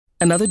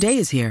Another day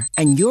is here,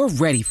 and you're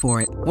ready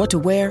for it. What to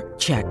wear?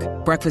 Check.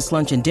 Breakfast,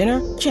 lunch, and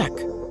dinner? Check.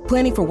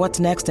 Planning for what's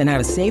next and how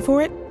to save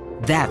for it?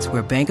 That's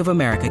where Bank of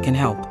America can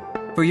help.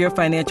 For your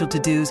financial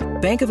to-dos,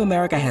 Bank of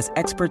America has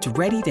experts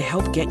ready to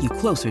help get you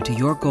closer to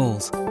your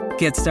goals.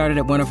 Get started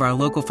at one of our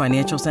local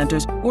financial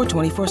centers or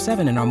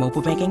 24/7 in our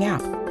mobile banking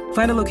app.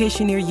 Find a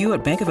location near you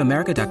at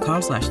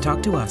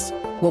bankofamerica.com/talktous.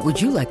 What would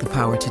you like the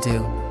power to do?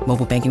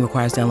 Mobile banking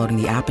requires downloading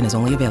the app and is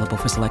only available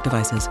for select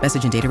devices.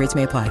 Message and data rates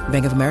may apply.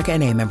 Bank of America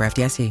N.A., member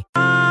FDIC.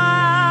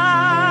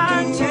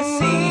 To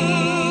see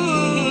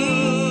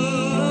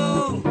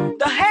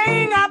the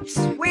hang-ups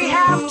we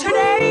have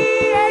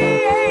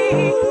today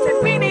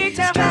that we need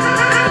to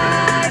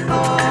fight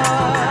for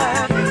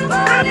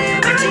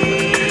liberty.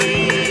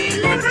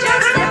 Let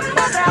yourself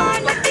us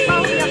on the feet.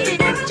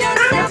 Let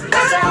yourself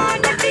us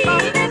on the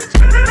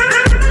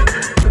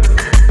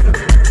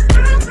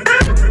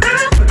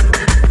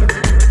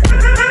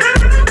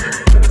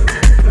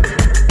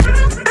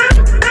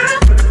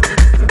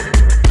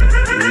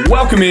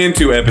Welcome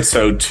into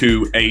episode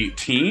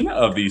 218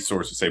 of the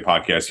Sources Say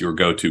podcast, your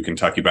go-to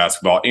Kentucky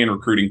basketball and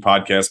recruiting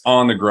podcast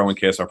on the growing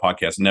KSR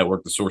Podcast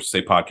Network. The Sources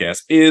Say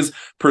podcast is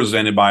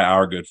presented by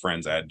our good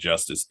friends at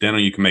Justice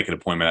Dental. You can make an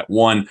appointment at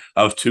one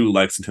of two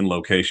Lexington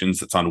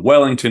locations. It's on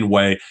Wellington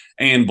Way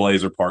and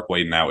Blazer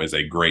Parkway. Now is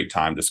a great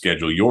time to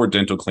schedule your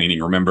dental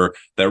cleaning. Remember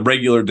that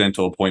regular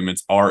dental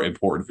appointments are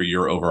important for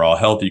your overall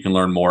health. You can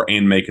learn more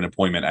and make an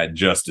appointment at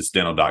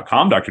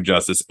justicedental.com. Dr.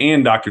 Justice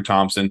and Dr.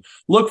 Thompson,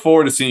 look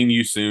forward to seeing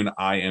you soon.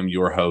 I am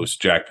your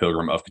host, Jack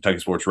Pilgrim of Kentucky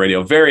Sports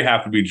Radio. Very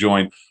happy to be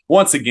joined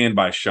once again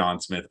by Sean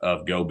Smith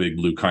of Go Big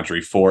Blue Country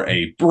for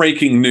a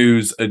breaking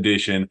news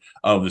edition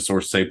of the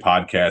Sources Say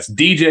podcast.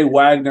 DJ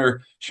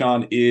Wagner,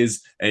 Sean,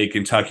 is a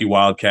Kentucky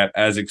Wildcat,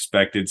 as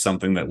expected,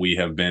 something that we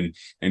have been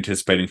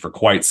anticipating for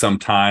quite some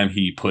time.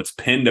 He puts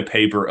pen to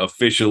paper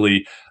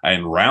officially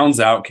and rounds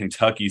out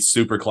Kentucky's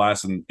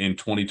superclass in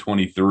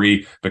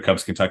 2023,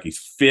 becomes Kentucky's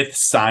fifth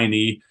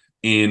signee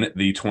in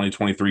the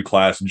 2023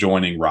 class,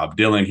 joining Rob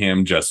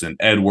Dillingham, Justin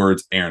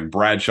Edwards, Aaron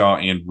Bradshaw,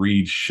 and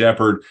Reed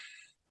Shepherd.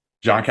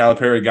 John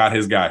Calipari got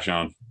his guy,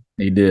 Sean.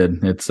 He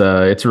did. It's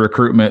a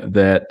recruitment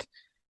that,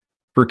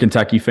 for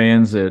Kentucky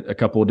fans, at a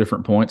couple of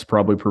different points,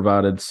 probably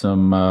provided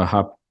some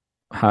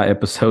high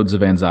episodes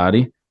of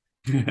anxiety,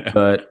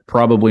 but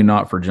probably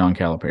not for John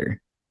Calipari.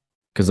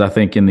 Because I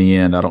think in the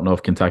end, I don't know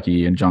if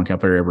Kentucky and John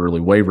Calipari ever really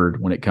wavered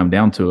when it come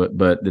down to it,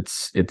 but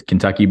it's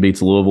Kentucky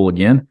beats Louisville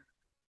again.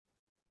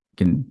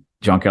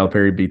 John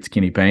Calipari beats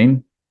Kenny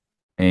Payne,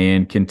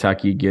 and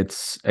Kentucky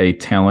gets a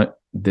talent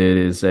that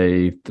is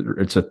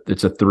it's a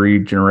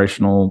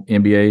 3-generational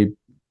NBA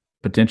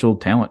potential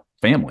talent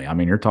family. I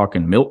mean, you're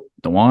talking Milt,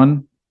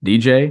 DeJuan,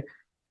 DJ.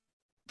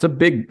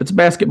 It's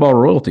basketball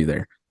royalty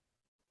there.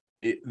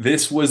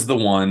 This was the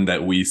one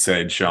that we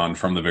said, Sean,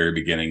 from the very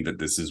beginning, that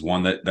this is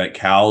one that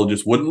Cal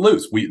just wouldn't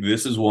lose.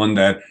 This is one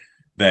that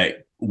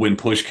when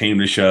push came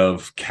to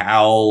shove,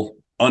 Cal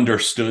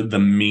understood the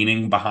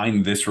meaning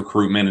behind this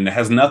recruitment, and it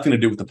has nothing to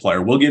do with the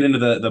player. We'll get into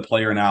the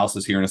player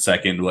analysis here in a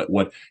second,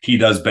 what he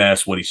does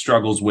best, what he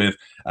struggles with,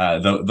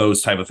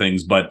 those type of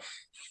things. But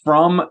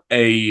from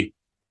a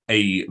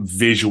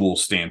visual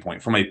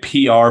standpoint, from a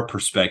PR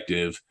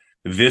perspective,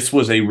 this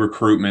was a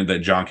recruitment that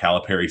John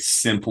Calipari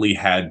simply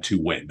had to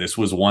win. This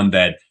was one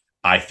that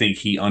I think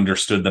he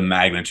understood the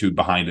magnitude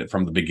behind it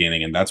from the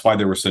beginning, and that's why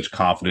there was such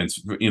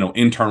confidence,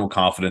 internal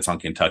confidence on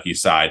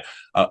Kentucky's side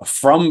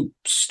from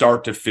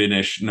start to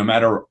finish. No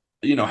matter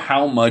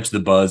how much the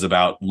buzz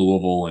about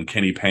Louisville and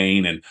Kenny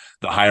Payne and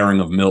the hiring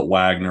of Milt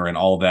Wagner and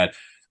all that,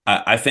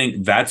 I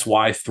think that's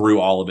why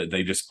through all of it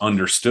they just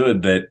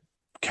understood that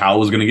Cal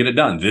was going to get it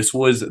done. This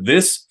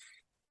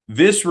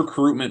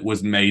recruitment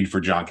was made for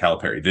John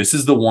Calipari. This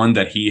is the one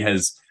that he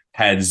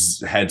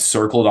had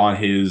circled on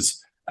his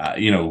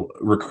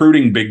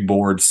recruiting big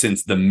board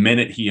since the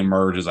minute he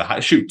emerged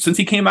as since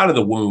he came out of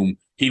the womb.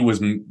 He was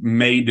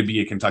made to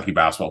be a Kentucky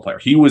basketball player.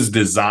 He was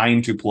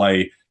designed to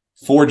play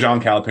for John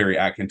Calipari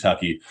at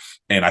Kentucky,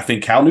 and I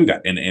think Cal knew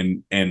that.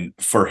 And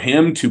for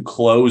him to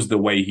close the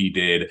way he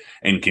did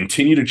and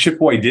continue to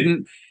chip away,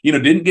 didn't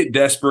get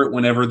desperate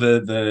whenever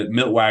the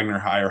Milt Wagner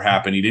hire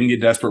happened. He didn't get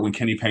desperate when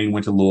Kenny Payne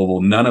went to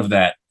Louisville. None of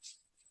that.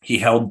 He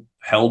held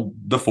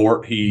the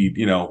fort. He,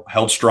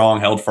 held strong,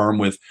 held firm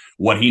with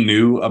what he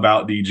knew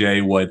about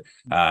DJ, what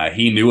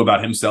he knew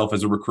about himself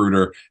as a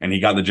recruiter, and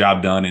he got the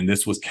job done. And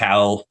this was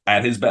Cal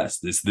at his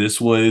best. This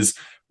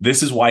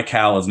is why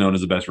Cal is known as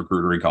the best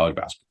recruiter in college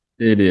basketball.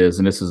 It is,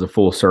 and this is a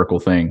full circle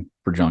thing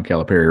for John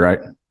Calipari, right?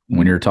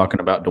 When you're talking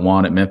about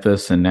DeJuan at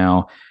Memphis and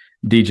now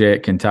DJ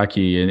at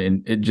Kentucky,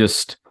 and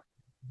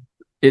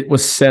it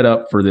was set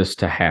up for this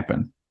to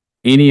happen.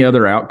 Any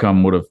other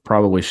outcome would have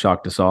probably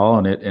shocked us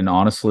all. And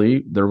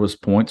honestly, there was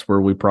points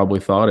where we probably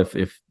thought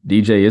if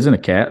DJ isn't a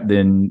Cat,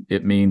 then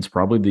it means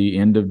probably the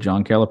end of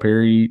John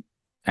Calipari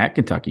at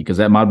Kentucky, because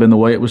that might have been the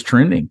way it was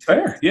trending.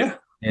 Fair, yeah.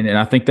 And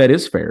I think that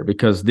is fair,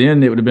 because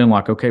then it would have been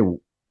like, okay,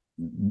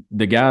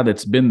 the guy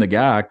that's been the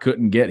guy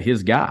couldn't get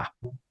his guy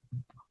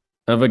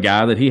of a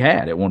guy that he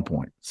had at one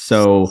point.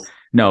 So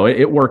No,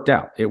 it worked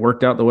out. It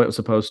worked out the way it was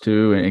supposed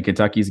to, and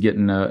Kentucky's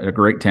getting a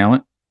great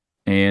talent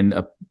and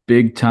a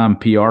big time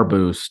PR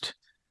boost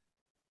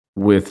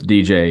with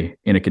DJ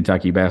in a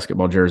Kentucky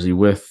basketball jersey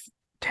with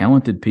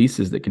talented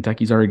pieces that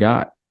Kentucky's already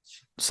got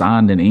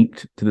signed and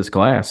inked to this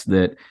class.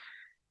 That,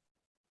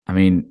 I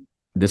mean,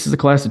 this is a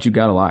class that you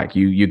got to like.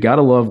 You got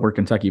to love where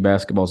Kentucky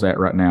basketball's at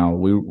right now.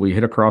 We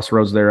hit a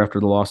crossroads there after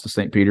the loss to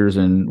St. Peter's,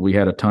 and we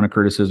had a ton of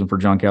criticism for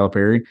John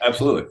Calipari.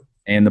 Absolutely.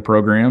 And the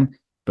program.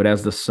 But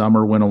as the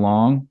summer went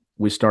along,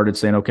 we started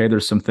saying, okay,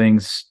 there's some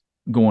things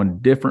going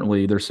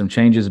differently. There's some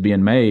changes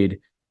being made.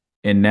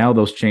 And now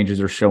those changes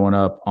are showing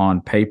up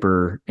on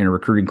paper in a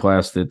recruiting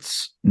class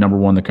that's number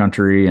one in the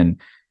country. And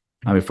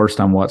I mean, first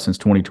time since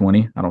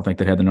 2020. I don't think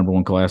they had the number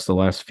one class the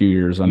last few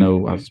years. I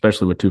know,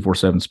 especially with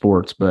 247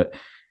 Sports, but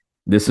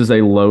this is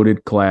a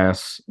loaded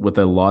class with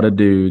a lot of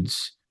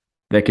dudes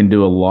that can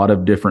do a lot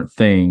of different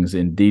things,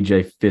 and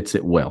DJ fits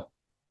it well.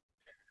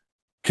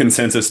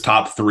 Consensus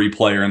top 3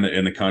 player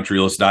in the country.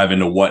 Let's dive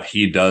into what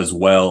he does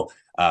well.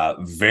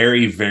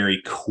 Very,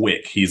 very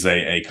quick. He's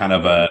a kind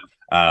of a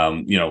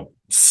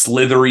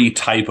slithery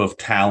type of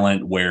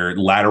talent where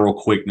lateral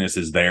quickness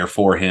is there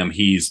for him.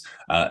 He's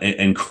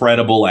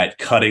incredible at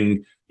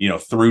cutting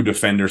through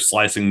defenders,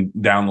 slicing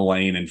down the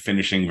lane and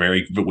finishing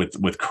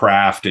with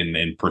craft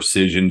and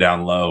precision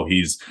down low.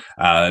 He's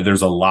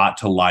there's a lot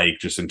to like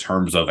just in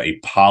terms of a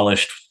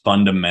polished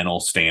fundamental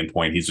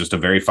standpoint. He's just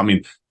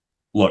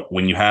look,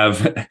 when you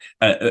have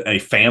a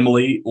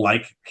family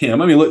like him,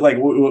 look like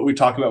what we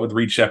talk about with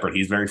Reed Shepherd.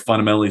 He's very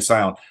fundamentally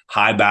sound,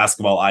 high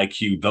basketball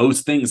IQ.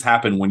 Those things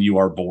happen when you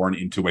are born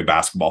into a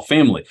basketball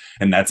family.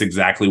 And that's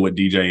exactly what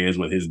DJ is,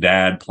 with his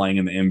dad playing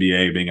in the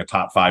NBA, being a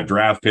top 5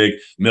 draft pick,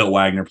 Milt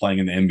Wagner playing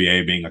in the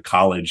NBA, being a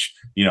college,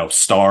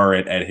 star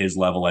at his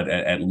level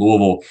at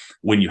Louisville.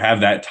 When you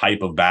have that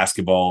type of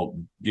basketball,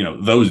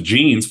 those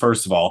genes,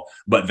 first of all,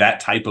 but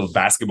that type of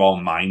basketball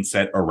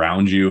mindset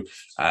around you,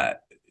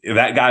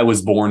 that guy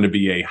was born to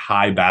be a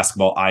high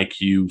basketball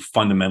IQ,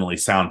 fundamentally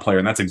sound player.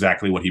 And that's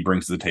exactly what he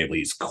brings to the table.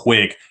 He's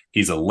quick.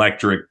 He's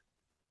electric,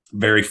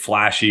 very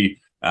flashy.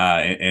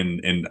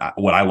 And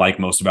what I like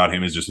most about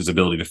him is just his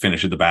ability to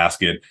finish at the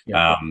basket.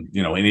 Yeah.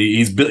 And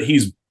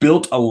he's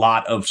built a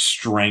lot of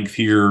strength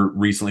here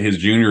recently. His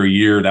junior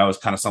year, that was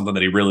kind of something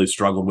that he really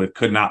struggled with,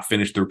 could not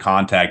finish through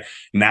contact.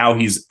 Now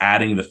he's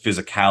adding the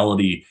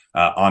physicality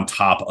on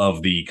top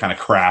of the kind of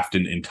craft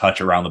and touch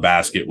around the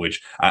basket,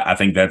 which I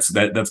think that's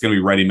going to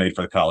be ready-made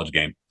for the college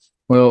game.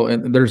 Well,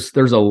 and there's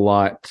a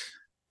lot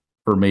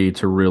for me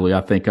to really, I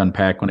think,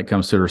 unpack when it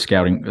comes to the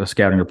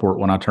scouting report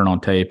when I turn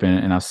on tape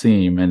and I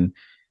see him. And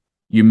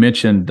you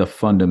mentioned the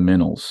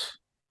fundamentals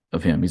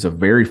of him. He's a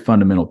very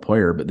fundamental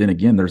player, but then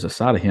again, there's a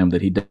side of him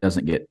that he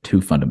doesn't get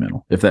too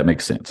fundamental, if that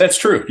makes sense. That's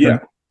true. Yeah.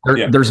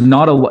 There's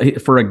not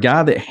for a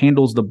guy that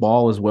handles the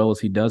ball as well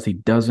as he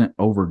doesn't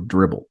over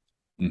dribble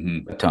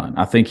a ton.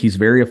 I think he's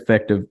very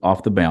effective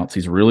off the bounce.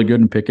 He's really good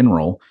in pick and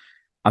roll.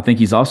 I think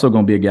he's also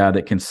going to be a guy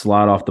that can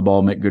slide off the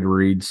ball, make good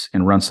reads,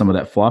 and run some of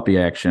that floppy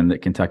action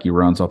that Kentucky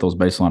runs off those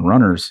baseline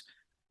runners,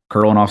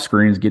 curling off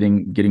screens,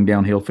 getting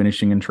downhill,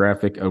 finishing in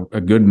traffic,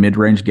 a good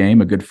mid-range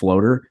game, a good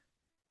floater,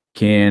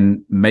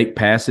 can make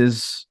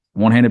passes,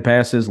 one-handed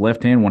passes,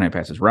 left hand, one-hand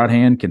passes, right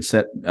hand, can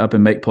set up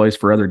and make plays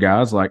for other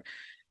guys. Like,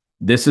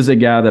 this is a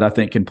guy that I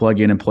think can plug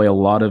in and play a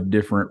lot of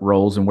different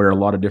roles and wear a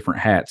lot of different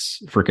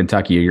hats for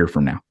Kentucky a year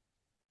from now.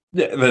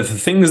 The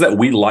things that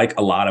we like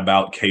a lot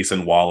about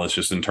Cason Wallace,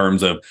 just in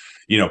terms of,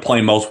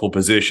 playing multiple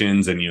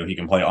positions and, he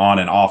can play on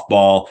and off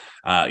ball,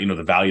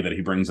 the value that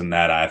he brings in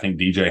that. I think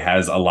DJ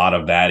has a lot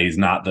of that. He's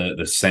not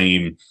the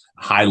same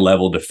high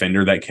level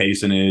defender that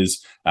Cason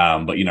is.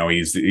 But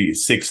he's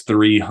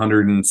 6'3",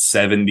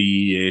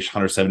 170-ish,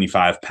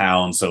 175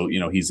 pounds. So,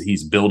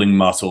 he's building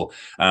muscle.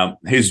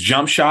 His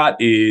jump shot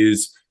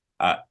is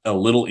a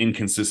little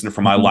inconsistent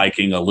for my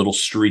liking, a little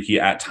streaky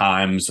at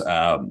times,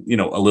 a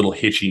little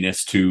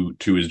hitchiness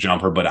to his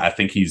jumper, but I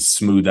think he's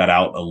smoothed that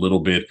out a little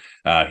bit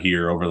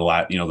here over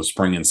the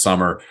spring and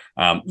summer.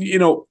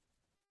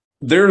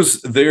 There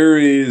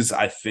is,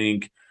 I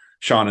think,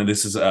 Sean, and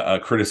this is a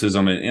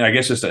criticism and I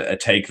guess just a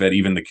take that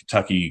even the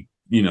Kentucky,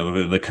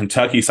 the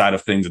Kentucky side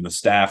of things and the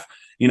staff,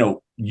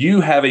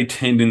 you have a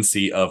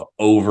tendency of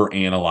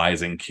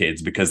over-analyzing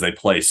kids because they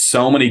play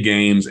so many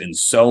games in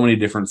so many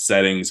different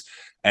settings.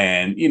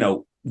 And,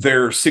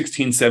 they're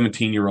 16,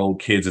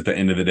 17-year-old kids at the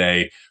end of the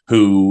day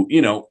who,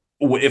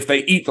 if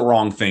they eat the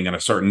wrong thing on a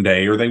certain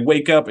day or they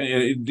wake up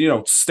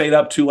and, stayed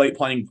up too late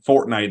playing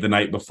Fortnite the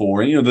night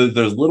before,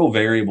 there's little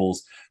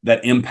variables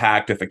that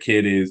impact if a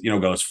kid is,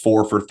 goes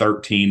 4 for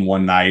 13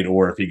 one night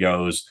or if he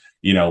goes,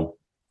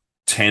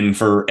 10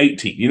 for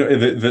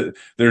 18.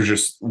 There's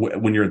just,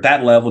 when you're at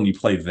that level and you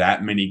play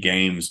that many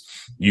games,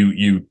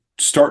 you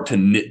start to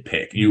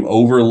nitpick. You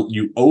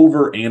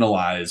over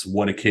analyze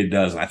what a kid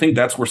does. And I think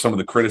that's where some of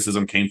the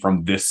criticism came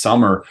from this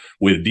summer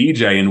with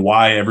DJ and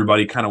why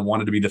everybody kind of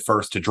wanted to be the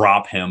first to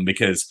drop him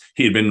because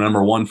he had been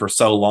number one for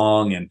so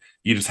long and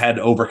you just had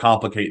to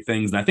overcomplicate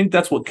things. And I think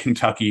that's what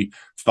Kentucky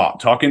thought.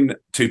 Talking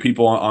to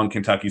people on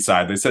Kentucky's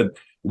side, they said,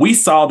 we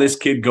saw this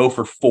kid go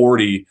for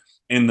 40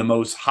 in the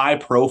most high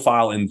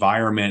profile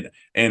environment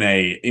in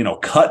a,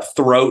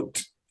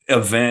 cutthroat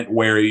event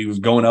where he was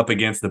going up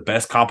against the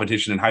best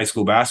competition in high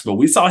school basketball.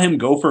 We saw him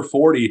go for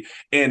 40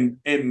 and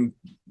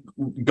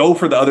go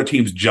for the other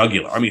team's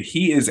jugular. I mean,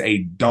 he is a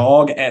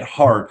dog at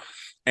heart.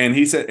 And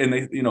he said, and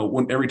they,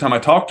 every time I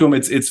talk to him,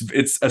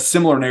 it's a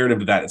similar narrative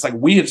to that. It's like,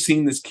 we have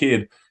seen this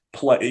kid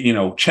play,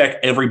 check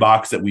every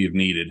box that we have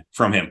needed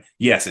from him.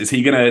 Yes. Is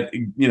he going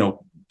to,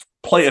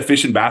 play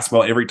efficient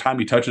basketball every time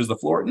he touches the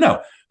floor?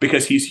 No,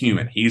 because he's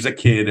human. He's a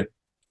kid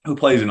who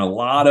plays in a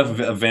lot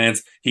of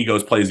events. He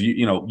plays,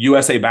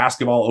 USA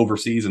basketball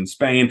overseas in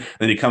Spain.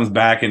 Then he comes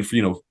back and,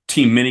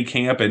 team mini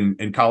camp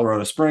in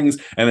Colorado Springs.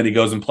 And then he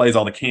goes and plays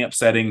all the camp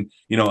setting,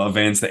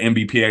 events, the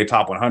MBPA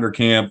Top 100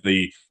 camp,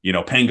 the,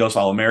 Pangos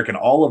All-American,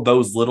 all of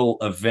those little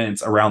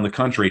events around the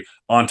country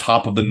on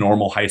top of the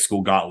normal high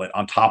school gauntlet,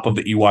 on top of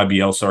the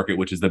EYBL circuit,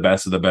 which is the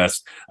best of the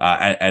best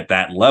at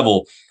that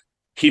level.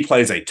 He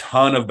plays a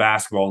ton of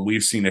basketball, and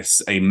we've seen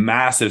a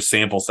massive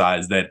sample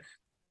size that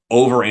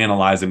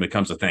overanalyzing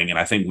becomes a thing. And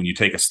I think when you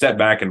take a step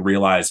back and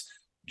realize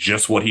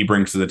just what he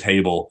brings to the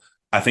table,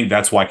 I think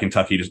that's why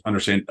Kentucky just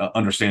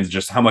understands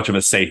just how much of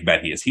a safe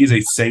bet he is. He's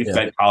a safe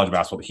bet college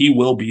basketball. He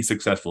will be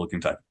successful at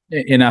Kentucky.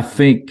 And I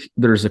think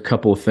there's a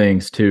couple of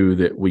things, too,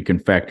 that we can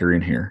factor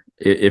in here.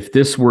 If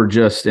this were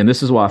just – and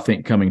this is why I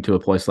think coming to a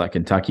place like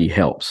Kentucky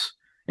helps.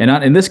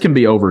 And this can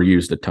be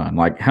overused a ton.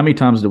 Like, how many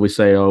times do we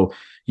say, oh,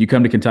 you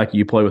come to Kentucky,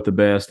 you play with the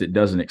best, it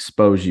doesn't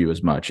expose you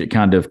as much. It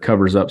kind of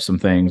covers up some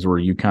things where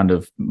you kind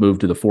of move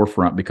to the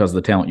forefront because of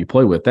the talent you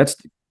play with. That's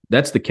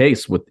the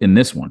case in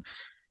this one.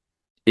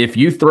 If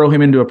you throw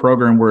him into a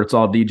program where it's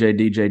all DJ,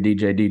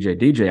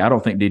 I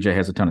don't think DJ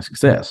has a ton of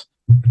success.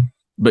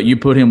 But you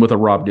put him with a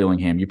Rob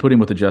Dillingham, you put him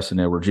with a Justin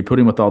Edwards, you put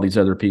him with all these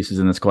other pieces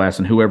in this class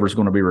and whoever's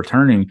going to be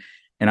returning.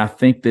 And I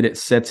think that it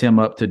sets him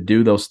up to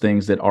do those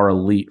things that are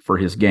elite for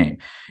his game.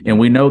 And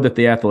we know that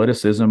the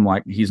athleticism,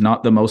 like, he's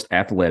not the most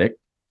athletic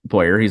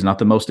player. He's not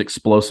the most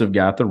explosive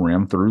guy at the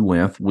rim through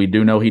length. We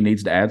do know he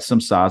needs to add some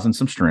size and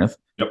some strength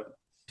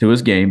to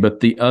his game,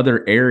 but the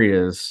other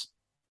areas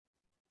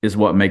is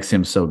what makes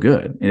him so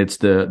good. And it's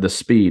the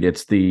speed.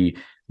 It's the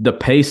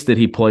pace that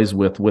he plays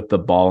with the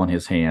ball in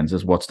his hands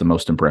is what's the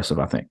most impressive,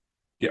 I think.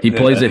 Yep. He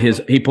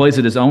plays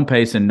at his own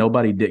pace and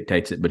nobody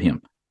dictates it but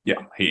him. Yeah,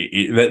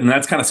 and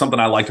that's kind of something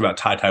I liked about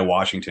Ty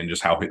Washington,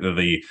 just how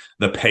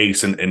the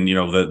pace and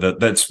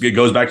it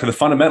goes back to the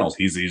fundamentals.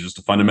 He's just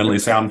a fundamentally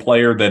sound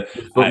player. That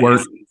footwork,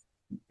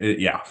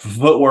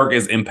 footwork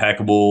is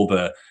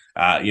impeccable.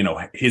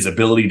 His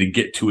ability to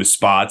get to his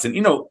spots,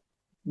 and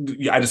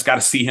I just got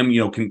to see him,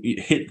 can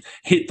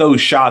hit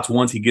those shots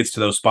once he gets to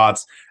those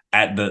spots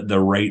at the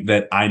rate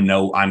that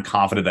I'm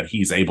confident that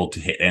he's able to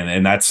hit.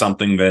 And that's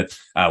something that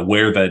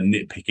where the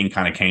nitpicking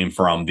kind of came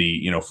from,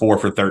 the 4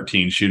 for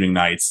 13 shooting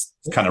nights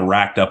kind of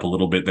racked up a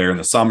little bit there in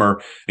the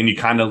summer. And you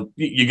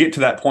get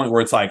to that point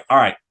where it's like, all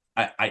right,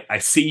 I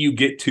see you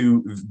get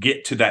to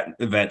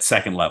that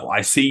second level.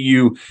 I see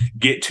you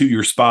get to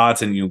your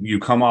spots and you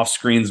come off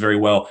screens very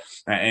well,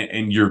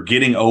 and you're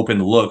getting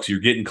open looks, you're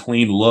getting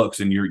clean looks,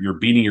 and you're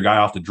beating your guy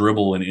off the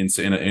dribble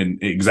in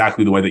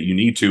exactly the way that you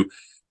need to.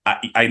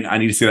 I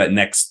need to see that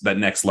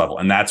next level.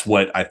 And that's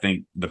what I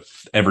think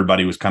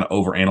everybody was kind of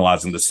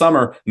overanalyzing this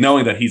summer,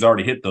 knowing that he's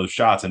already hit those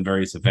shots in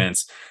various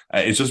events.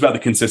 It's just about the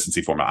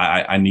consistency for him.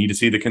 I need to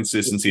see the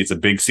consistency. It's a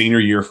big senior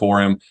year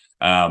for him.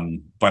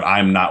 But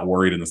I'm not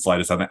worried in the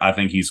slightest. I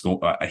think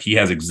he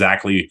has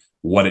exactly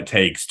what it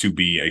takes to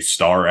be a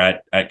star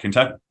at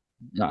Kentucky.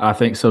 I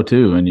think so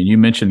too. And you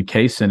mentioned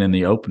Cason in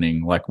the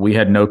opening. Like, we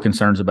had no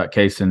concerns about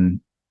Cason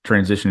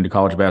transitioning to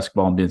college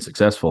basketball and being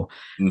successful.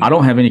 Mm-hmm. I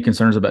don't have any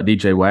concerns about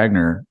DJ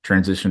Wagner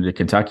transitioning to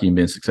Kentucky and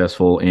being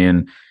successful.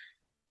 And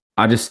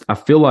I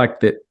feel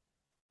like that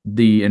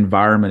the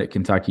environment at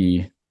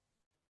Kentucky,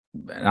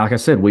 like I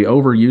said, we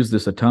overuse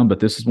this a ton, but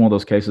this is one of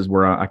those cases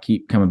where I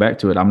keep coming back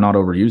to it. I'm not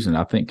overusing it.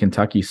 I think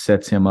Kentucky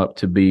sets him up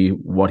to be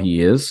what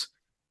he is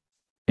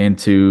and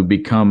to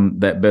become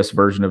that best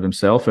version of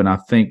himself. And I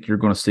think you're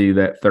going to see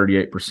that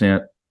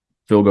 38%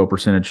 field goal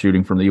percentage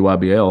shooting from the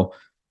EYBL.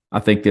 I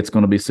think it's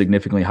going to be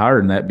significantly higher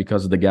than that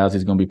because of the guys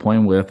he's going to be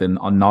playing with. And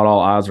not all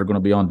eyes are going to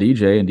be on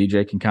DJ, and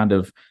DJ can kind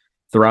of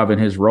thrive in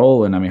his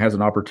role. And has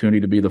an opportunity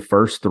to be the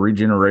first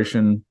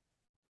 3-generation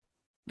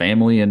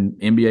family in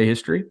NBA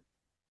history.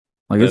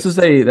 Like,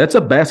 that's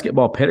a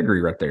basketball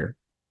pedigree right there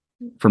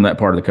from that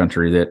part of the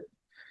country that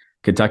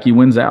Kentucky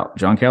wins out.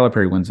 John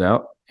Calipari wins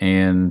out,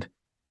 and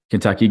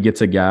Kentucky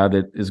gets a guy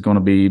that is going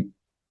to be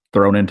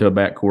thrown into a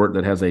backcourt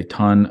that has a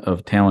ton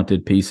of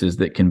talented pieces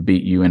that can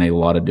beat you in a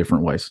lot of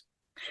different ways.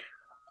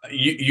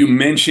 You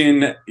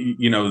mentioned,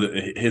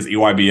 his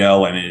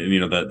EYBL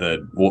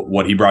and,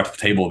 what he brought to the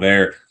table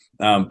there.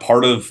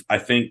 Part of, I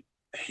think,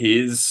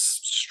 his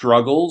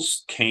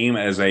struggles came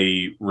as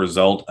a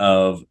result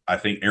of, I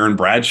think, Aaron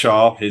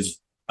Bradshaw, his,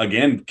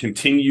 again,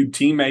 continued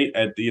teammate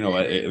at the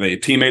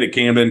teammate at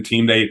Camden,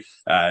 teammate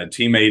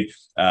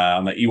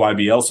on the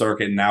EYBL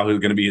circuit, and now who's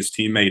going to be his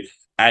teammate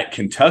at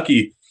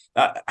Kentucky.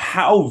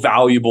 How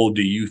valuable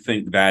do you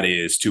think that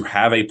is to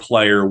have a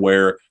player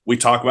where we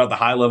talk about the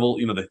high level,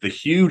 the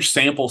huge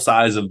sample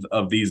size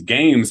of these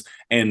games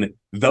and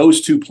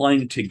those two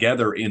playing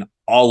together in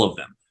all of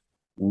them?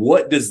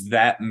 What does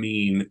that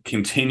mean,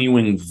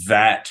 continuing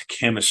that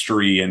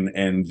chemistry and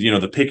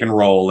the pick and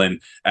roll and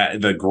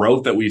the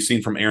growth that we've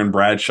seen from Aaron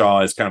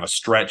Bradshaw as kind of a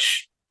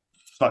stretch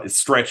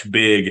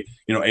big,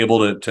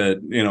 able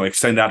to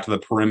extend out to the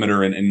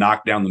perimeter and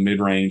knock down the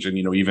mid-range and,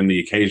 even the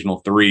occasional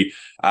three.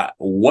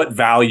 What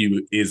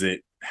value is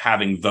it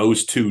having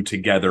those two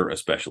together,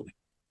 especially?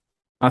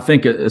 I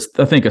think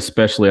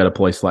especially at a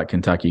place like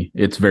Kentucky,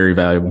 it's very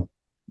valuable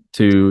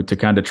to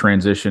kind of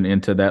transition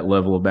into that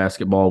level of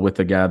basketball with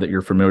a guy that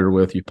you're familiar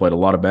with. You played a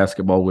lot of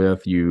basketball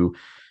with, you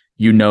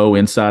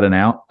inside and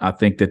out. I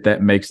think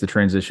that makes the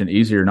transition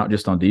easier, not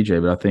just on DJ,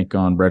 but I think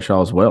on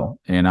Bradshaw as well.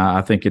 And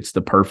I think it's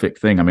the perfect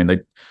thing. I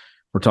mean,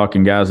 we're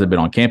talking guys that have been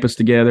on campus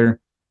together.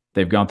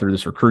 They've gone through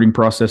this recruiting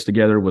process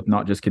together with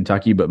not just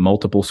Kentucky, but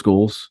multiple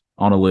schools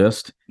on a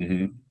list.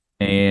 Mm-hmm.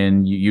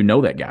 And you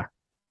know that guy.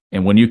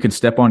 And when you can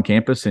step on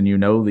campus and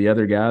the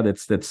other guy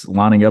that's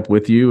lining up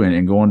with you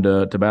and going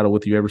to battle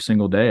with you every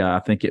single day, I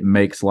think it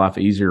makes life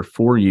easier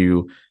for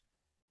you,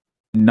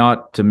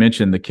 not to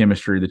mention the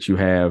chemistry that you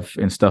have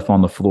and stuff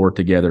on the floor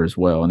together as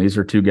well. And these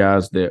are two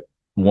guys that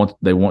want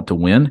to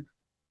win.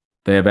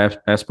 They have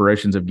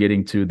aspirations of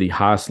getting to the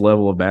highest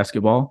level of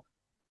basketball.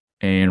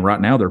 And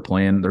right now they're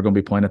going to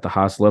be playing at the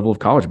highest level of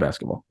college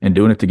basketball and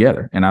doing it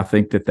together. And I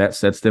think that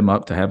sets them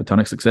up to have a ton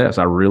of success.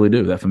 I really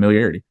do, that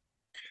familiarity.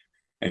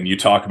 And you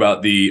talk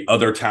about the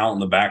other talent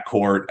in the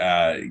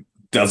backcourt,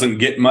 doesn't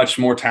get much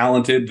more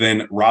talented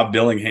than Rob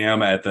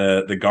Dillingham at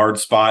the guard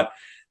spot.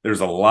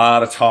 There's a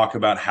lot of talk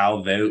about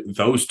how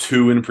those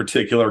two in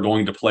particular are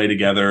going to play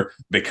together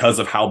because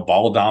of how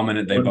ball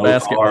dominant they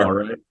both are.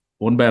 Right?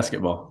 One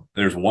basketball.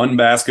 There's one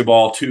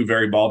basketball, two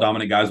very ball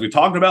dominant guys. We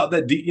talked about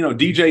that.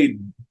 DJ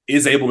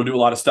is able to do a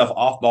lot of stuff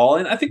off ball,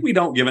 and I think we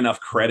don't give enough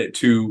credit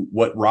to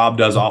what Rob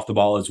does off the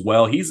ball as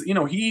well. He's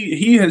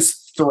he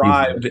has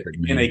thrived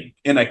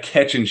in a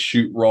catch and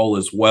shoot role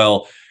as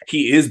well.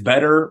 He is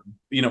better,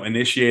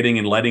 initiating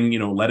and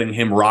letting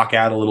him rock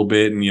out a little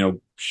bit and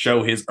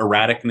show his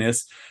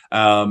erraticness.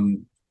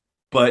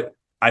 But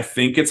I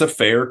think it's a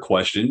fair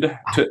question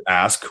to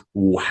ask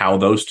how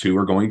those two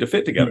are going to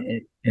fit together.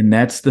 And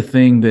that's the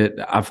thing that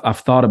I've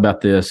thought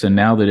about this, and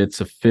now that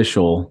it's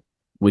official,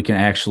 we can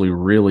actually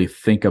really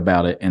think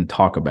about it and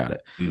talk about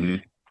it. Mm-hmm.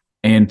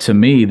 And to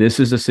me, this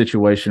is a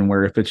situation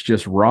where if it's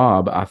just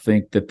Rob, I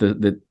think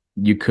that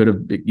you could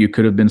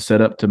have been set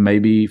up to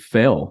maybe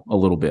fail a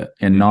little bit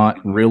and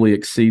not really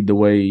succeed the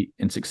way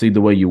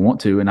you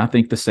want to. And I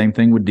think the same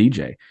thing with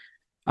DJ.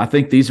 I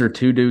think these are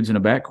two dudes in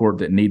a backcourt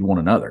that need one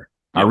another.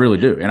 I really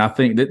do. And I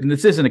think that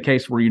this isn't a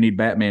case where you need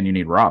Batman, you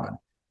need Robin.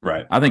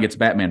 Right. I think it's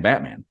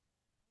Batman.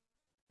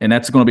 And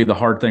that's going to be the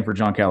hard thing for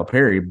John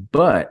Calipari.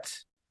 But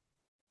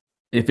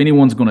if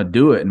anyone's going to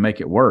do it and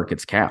make it work,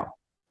 it's Cal.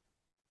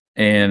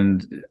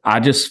 And I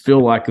just feel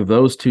like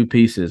those two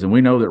pieces, and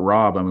we know that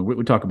Rob, I mean,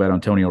 we talk about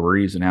Antonio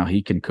Reeves and how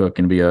he can cook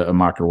and be a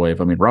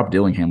microwave. I mean, Rob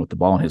Dillingham with the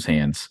ball in his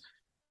hands,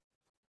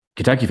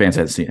 Kentucky fans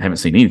haven't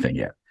seen anything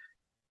yet.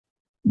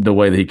 The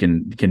way that he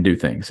can do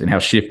things and how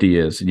shifty he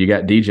is. And you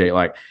got DJ,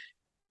 like,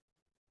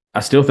 I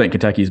still think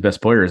Kentucky's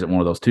best player isn't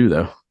one of those two,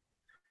 though,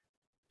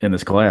 in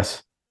this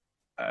class.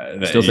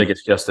 I still think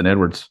it's Justin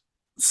Edwards.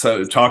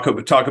 So talk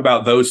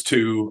about those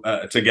two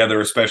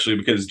together, especially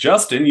because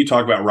Justin, you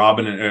talk about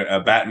Robin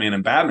and Batman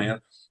and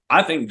Batman.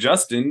 I think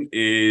Justin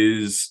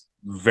is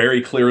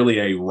very clearly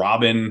a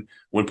Robin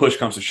when push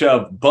comes to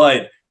shove,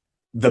 but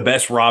the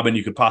best Robin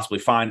you could possibly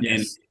find. Yes.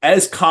 And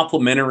as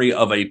complimentary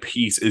of a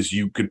piece as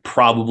you could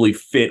probably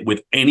fit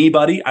with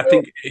anybody. I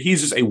think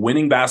he's just a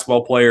winning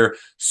basketball player,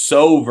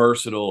 so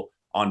versatile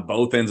on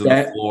both ends of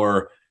the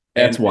floor.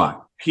 That's why.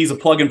 He's a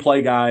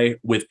plug-and-play guy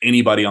with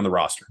anybody on the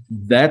roster.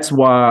 That's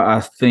why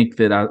I think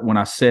that when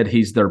I said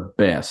he's their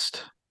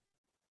best,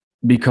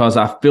 because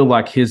I feel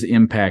like his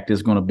impact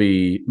is going to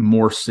be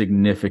more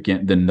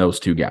significant than those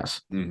two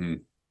guys. Mm-hmm.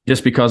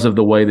 Just because of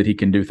the way that he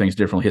can do things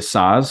differently. His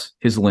size,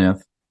 his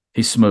length,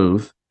 he's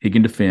smooth, he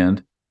can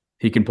defend,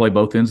 he can play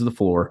both ends of the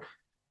floor,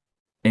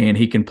 and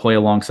he can play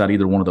alongside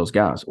either one of those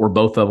guys or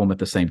both of them at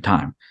the same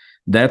time.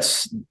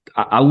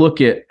 I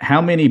look at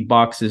how many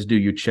boxes do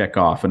you check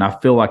off, and I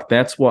feel like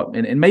that's what,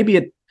 and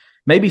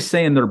maybe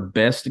saying their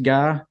best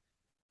guy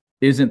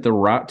isn't the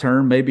right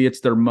term. Maybe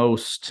it's their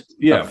most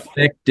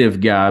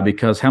effective guy,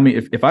 because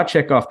if I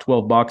check off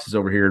 12 boxes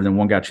over here and then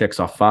one guy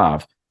checks off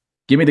 5,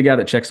 give me the guy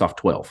that checks off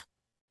 12.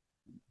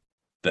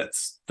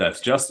 That's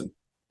Justin.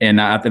 And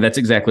that's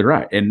exactly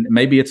right. And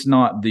maybe he's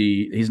not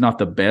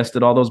the best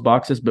at all those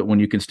boxes, but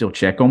when you can still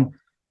check them,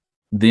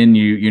 then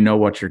you know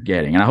what you're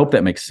getting. And I hope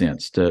that makes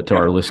sense to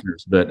our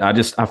listeners. But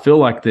I feel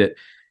like that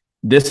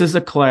this is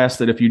a class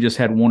that if you just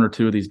had one or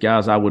two of these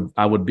guys, I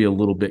would be a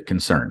little bit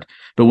concerned.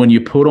 But when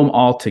you put them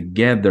all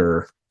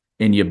together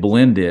and you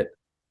blend it,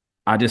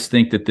 I just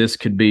think that this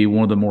could be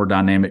one of the more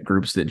dynamic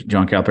groups that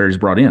John Calipari's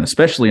brought in,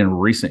 especially in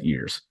recent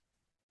years.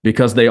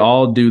 because they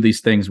all do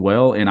these things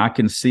well. And I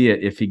can see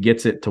it if he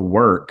gets it to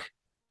work.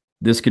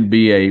 This could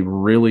be a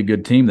really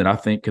good team that I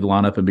think could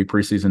line up and be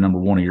preseason number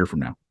one a year from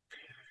now.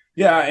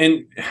 Yeah,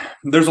 and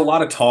there's a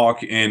lot of talk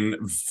and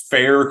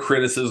fair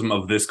criticism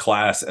of this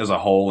class as a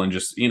whole, and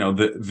just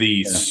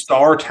the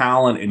star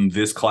talent in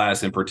this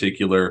class in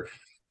particular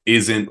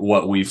isn't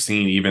what we've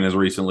seen even as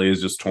recently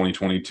as just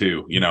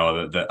 2022.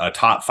 A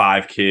top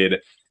 5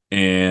 kid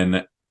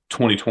in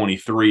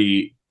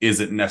 2023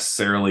 isn't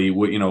necessarily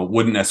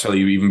wouldn't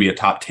necessarily even be a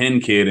top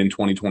 10 kid in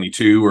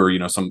 2022 or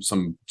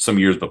some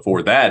years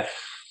before that.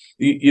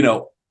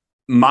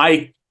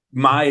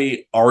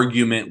 My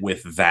argument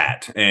with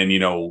that, and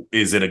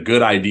is it a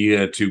good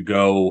idea to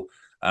go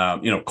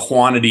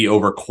quantity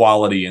over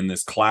quality in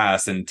this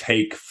class and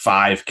take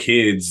 5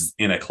 kids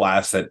in a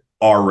class that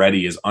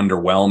already is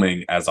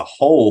underwhelming as a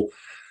whole?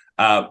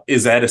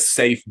 Is that a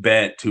safe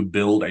bet to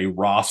build a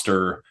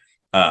roster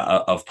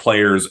of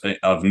players,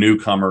 of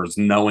newcomers,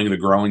 knowing the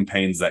growing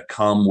pains that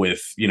come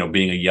with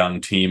being a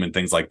young team and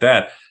things like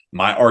that?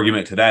 My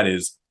argument to that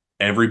is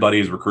everybody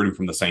is recruiting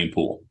from the same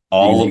pool.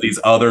 All of these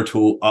other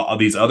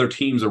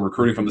teams are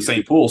recruiting from the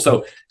same pool.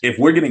 So if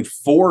we're getting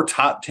 4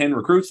 top 10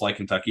 recruits, like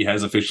Kentucky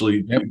has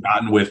officially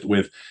gotten with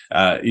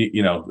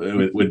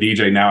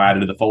DJ now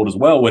added to the fold as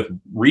well, with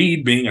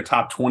Reed being a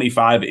top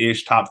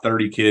 25-ish, top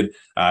 30 kid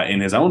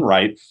in his own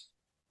right.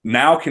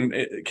 Now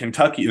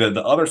Kentucky,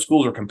 the other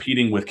schools are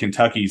competing with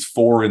Kentucky's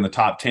 4 in the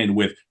top 10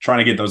 with trying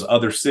to get those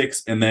other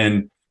 6 and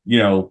then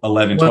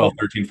 11, 12,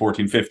 13,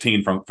 14,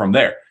 15 from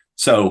there.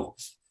 So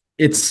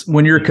it's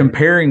when you're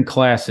comparing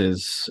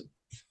classes,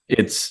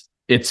 it's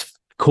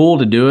cool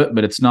to do it,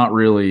 but it's not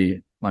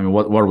really. I mean,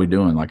 what are we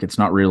doing? Like, it's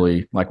not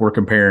really like we're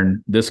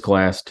comparing this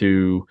class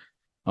to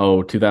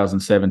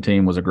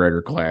 2017 was a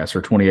greater class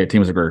or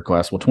 2018 was a greater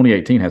class. Well,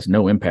 2018 has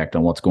no impact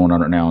on what's going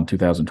on right now in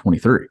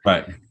 2023.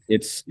 Right.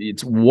 This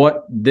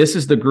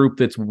is the group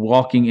that's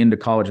walking into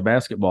college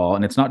basketball,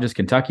 and it's not just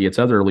Kentucky, it's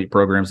other elite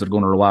programs that are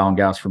going to rely on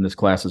guys from this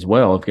class as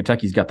well. If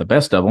Kentucky's got the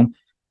best of them,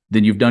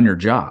 then you've done your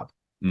job.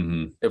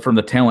 Mm-hmm. From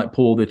the talent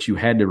pool that you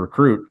had to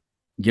recruit,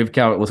 we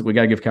got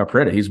to give Cal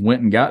credit. He's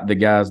went and got the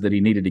guys that he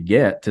needed to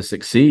get to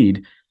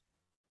succeed.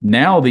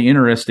 Now, the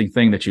interesting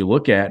thing that you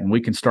look at, and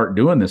we can start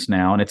doing this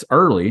now, and it's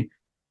early,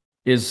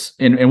 is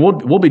and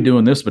we'll be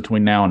doing this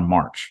between now and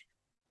March.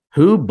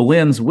 Who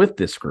blends with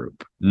this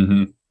group?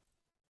 Mm-hmm.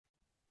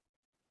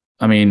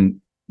 I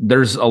mean,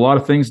 there's a lot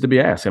of things to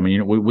be asked. I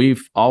mean,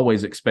 we've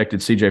always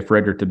expected C.J.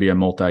 Frederick to be a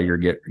multi-year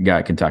guy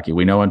at Kentucky.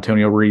 We know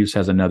Antonio Reeves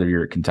has another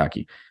year at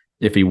Kentucky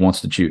if he wants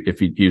to choose, if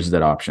he uses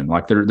that option.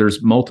 Like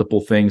there's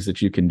multiple things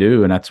that you can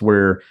do, and that's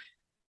where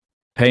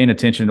paying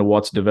attention to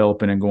what's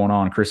developing and going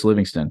on. Chris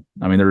Livingston.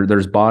 I mean,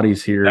 there's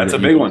bodies here. That's a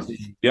big one.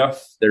 Yeah.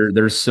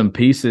 There's some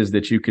pieces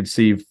that you could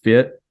see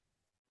fit,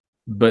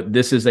 but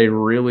this is a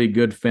really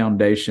good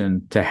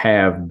foundation to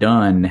have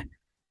done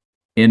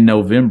in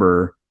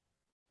November.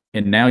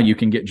 And now you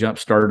can get jump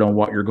started on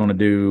what you're going to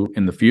do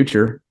in the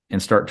future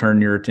and start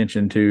turning your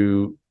attention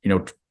to,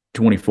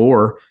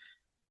 24.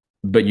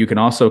 But you can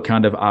also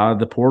kind of eye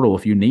the portal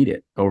if you need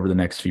it over the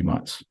next few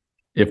months.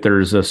 If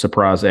there's a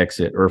surprise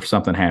exit or if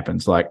something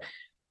happens, like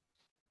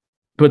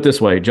put it this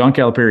way, John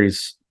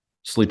Calipari's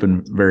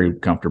sleeping very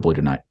comfortably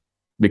tonight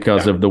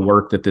because of the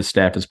work that this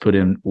staff has put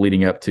in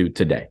leading up to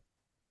today.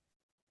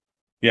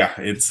 Yeah,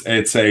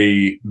 it's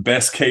a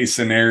best case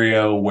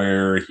scenario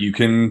where you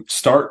can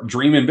start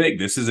dreaming big.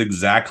 This is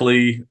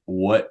exactly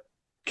what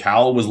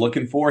Cal was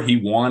looking for. He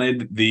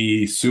wanted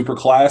the super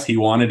class. He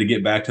wanted to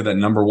get back to that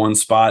number 1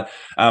 spot.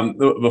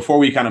 Before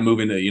we kind of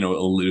move into,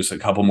 just a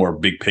couple more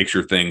big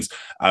picture things,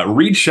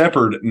 Reed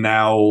Sheppard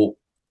now,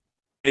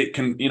 it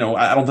can,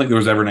 I don't think there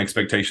was ever an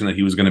expectation that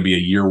he was going to be a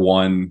year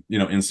 1,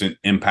 instant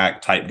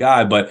impact type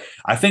guy, but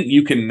I think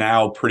you can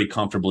now pretty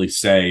comfortably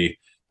say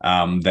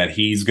that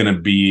he's going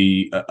to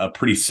be a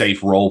pretty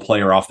safe role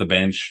player off the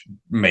bench.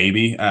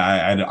 Maybe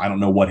I don't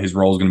know what his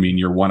role is going to be in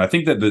year 1. I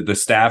think that the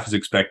staff is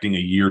expecting a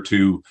year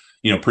 2,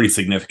 pretty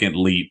significant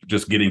leap,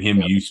 just getting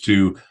him used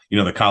to,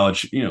 the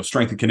college,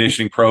 strength and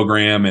conditioning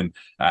program and,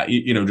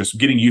 just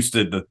getting used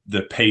to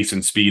the pace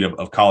and speed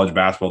of college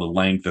basketball, the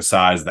length, the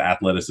size, the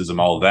athleticism,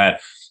 all of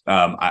that.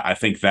 I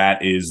think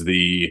that is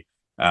the,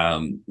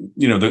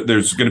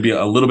 there's going to be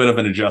a little bit of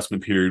an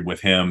adjustment period with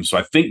him. So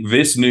I think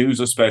this news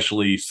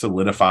especially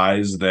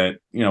solidifies that,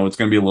 it's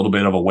going to be a little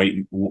bit of a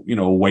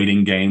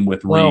waiting game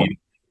with Reed.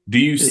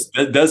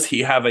 Does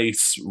he have a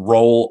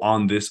role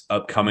on this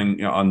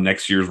upcoming, on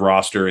next year's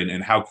roster?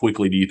 And how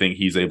quickly do you think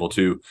he's able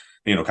to,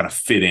 kind of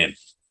fit in?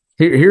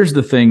 Here's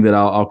the thing that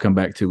I'll come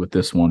back to with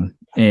this one.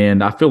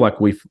 And I feel like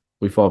we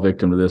fall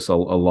victim to this a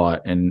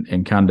lot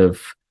and kind of,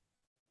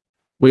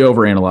 we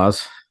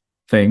overanalyze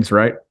things,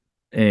 right?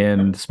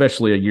 And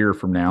especially a year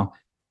from now,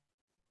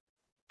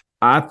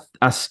 I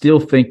still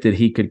think that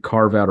he could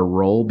carve out a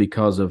role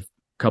because of a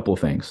couple of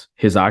things: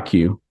 his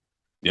IQ,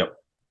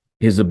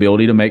 his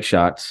ability to make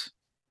shots,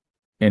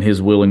 and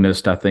his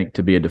willingness, I think,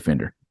 to be a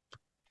defender.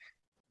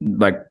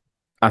 Like,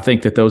 I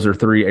think that those are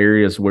three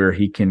areas where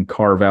he can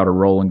carve out a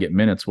role and get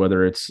minutes,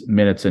 whether it's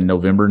minutes in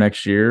November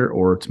next year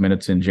or it's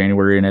minutes in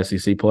January in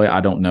SEC play.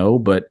 I don't know,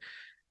 but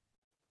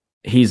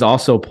he's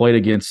also played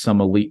against some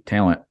elite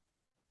talent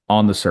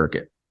on the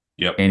circuit.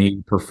 Yep. And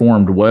he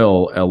performed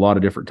well a lot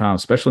of different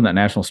times, especially in that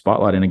national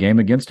spotlight in a game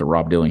against a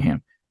Rob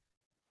Dillingham.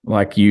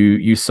 Like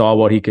you saw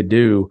what he could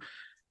do.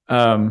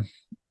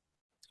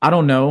 I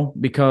don't know,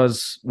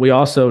 because we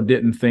also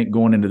didn't think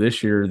going into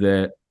this year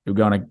that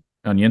Ugonna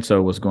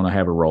Onyenso was going to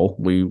have a role.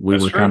 We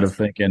were kind of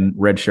thinking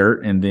red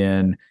shirt, and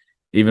then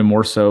even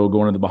more so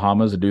going to the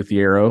Bahamas,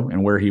 Aduthiero,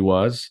 and where he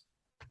was.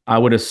 I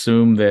would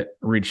assume that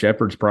Reed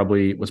Shepherd's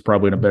was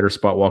probably in a better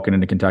spot walking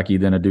into Kentucky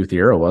than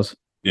Aduthiero was.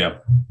 Yeah.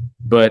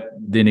 But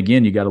then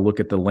again, you got to look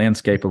at the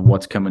landscape of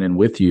what's coming in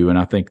with you, and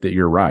I think that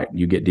you're right.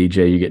 You get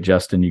DJ, you get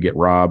Justin, you get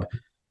Rob,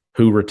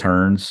 who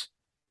returns.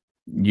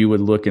 You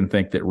would look and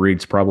think that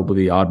Reed's probably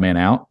the odd man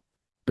out.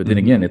 But then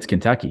again, it's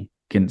Kentucky.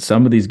 Can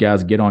some of these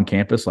guys get on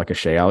campus like a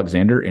Shea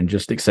Alexander and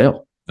just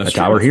excel? That's a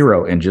Tyler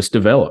Hero and just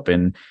develop?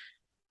 And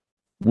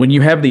when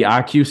you have the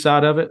IQ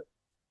side of it,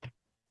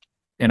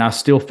 and I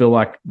still feel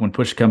like when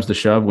push comes to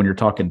shove, when you're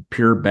talking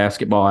pure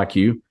basketball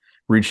IQ,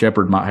 Reed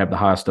Shepherd might have the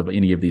highest of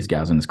any of these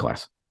guys in this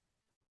class.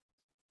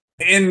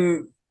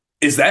 And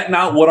is that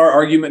not what our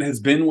argument has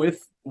been with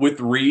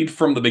Reed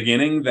from the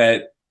beginning,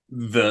 that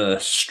the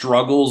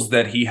struggles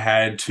that he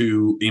had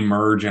to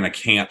emerge in a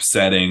camp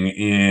setting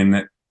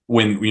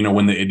when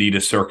the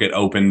Adidas circuit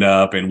opened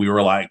up, and we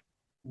were like,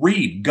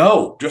 Reed,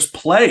 go, just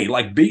play,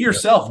 like be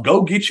yourself,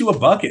 go get you a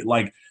bucket,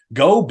 like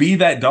go be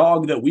that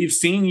dog that we've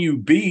seen you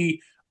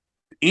be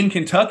in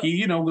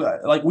Kentucky.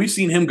 Like we've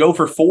seen him go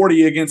for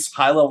 40 against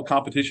high level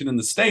competition in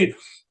the state.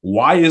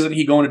 Why isn't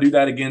he going to do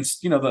that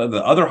against,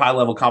 the other high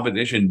level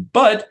competition?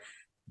 But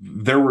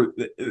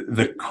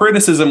the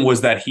criticism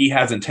was that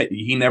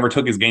he never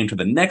took his game to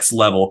the next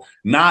level,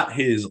 not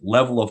his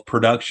level of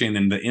production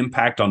and the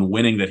impact on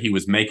winning that he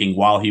was making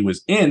while he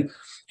was in.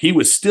 He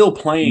was still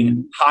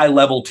playing high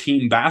level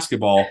team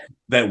basketball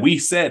that we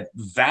said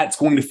that's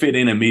going to fit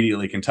in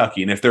immediately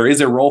Kentucky. And if there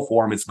is a role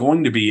for him, it's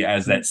going to be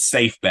as that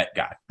safe bet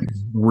guy.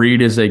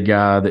 Reed is a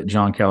guy that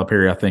John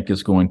Calipari, I think,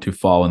 is going to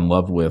fall in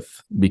love with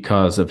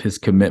because of his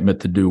commitment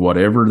to do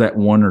whatever that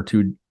one or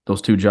two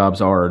those two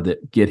jobs are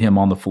that get him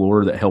on the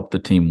floor that help the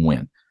team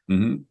win.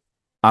 Mm-hmm.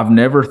 I've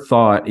never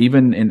thought,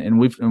 even and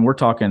we're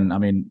talking, I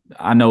mean,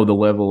 I know the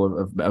level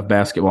of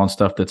basketball and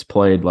stuff that's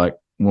played, like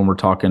when we're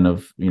talking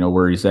of,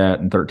 where he's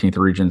at in 13th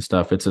region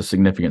stuff, it's a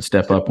significant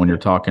step up when you're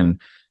talking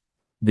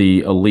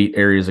the elite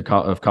areas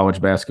of college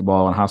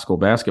basketball and high school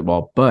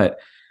basketball. But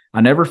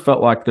I never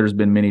felt like there's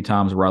been many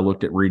times where I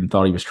looked at Reed and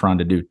thought he was trying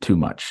to do too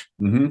much.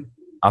 Mm-hmm.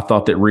 I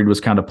thought that Reed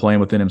was kind of playing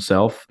within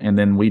himself. And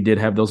then we did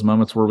have those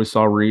moments where we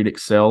saw Reed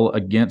excel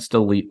against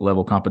elite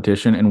level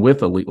competition and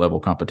with elite level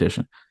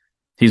competition.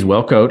 He's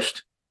well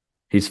coached.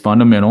 He's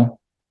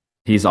fundamental.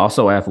 He's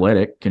also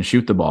athletic, can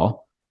shoot the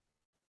ball.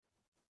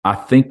 I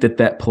think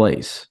that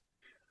plays.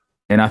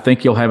 And I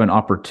think he'll have an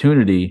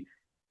opportunity.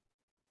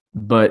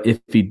 But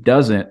if he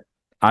doesn't,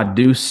 I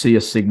do see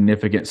a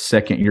significant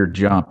second-year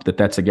jump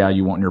that's a guy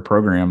you want in your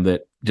program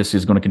that just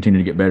is going to continue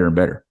to get better and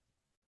better.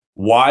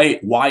 Why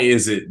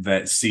is it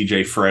that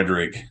CJ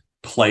Frederick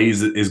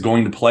is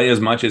going to play as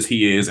much as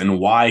he is, and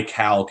why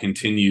Cal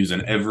continues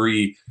in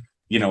every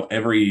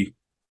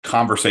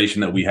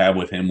conversation that we have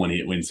with him when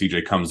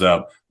CJ comes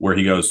up, where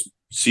he goes,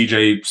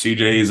 CJ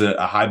is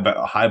a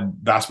high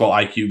basketball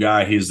IQ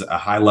guy. He's a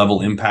high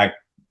level impact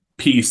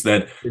piece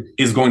that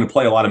is going to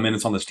play a lot of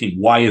minutes on this team.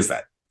 Why is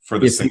that? For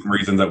the same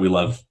reason that we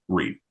love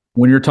Reed.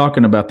 When you're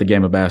talking about the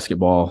game of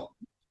basketball,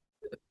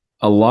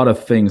 a lot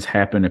of things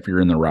happen if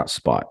you're in the right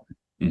spot.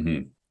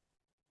 Mm-hmm.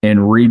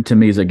 And Reed, to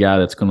me, is a guy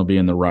that's going to be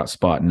in the right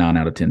spot 9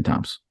 out of 10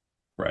 times.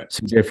 Right.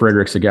 CJ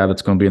Frederick's a guy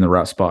that's going to be in the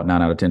right spot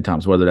 9 out of 10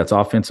 times. Whether that's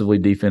offensively,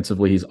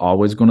 defensively, he's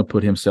always going to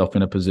put himself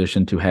in a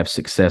position to have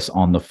success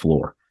on the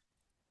floor.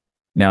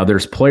 Now,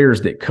 there's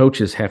players that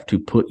coaches have to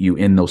put you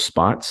in those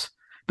spots,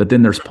 but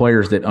then there's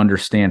players that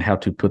understand how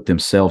to put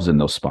themselves in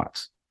those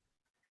spots.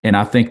 And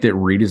I think that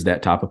Reed is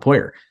that type of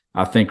player.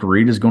 I think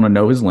Reed is going to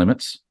know his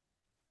limits.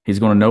 He's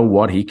going to know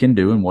what he can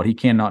do and what he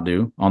cannot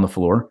do on the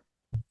floor.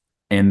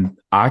 And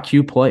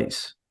IQ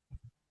plays.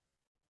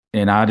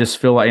 And I just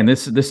feel like, and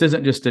this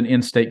isn't just an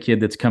in-state kid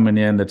that's coming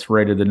in that's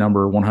rated the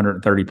number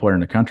 130 player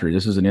in the country.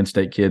 This is an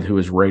in-state kid who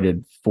is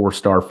rated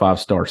 4-star,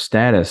 5-star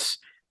status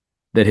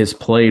that has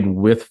played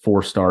with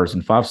 4 stars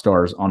and 5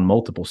 stars on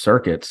multiple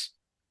circuits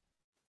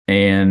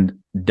and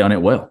done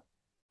it well.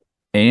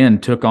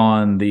 And took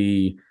on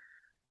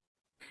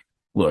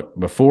look,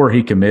 before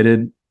he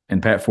committed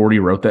and Pat Forty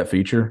wrote that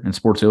feature in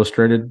Sports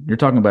Illustrated, you're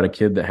talking about a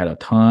kid that had a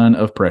ton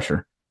of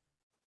pressure.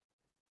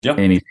 Yep.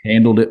 And he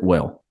handled it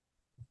well.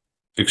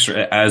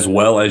 As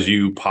well as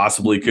you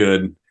possibly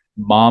could.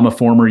 Mom, a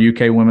former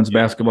UK women's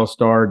basketball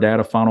star, dad,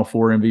 a Final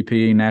Four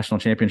MVP, national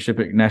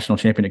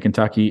champion at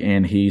Kentucky,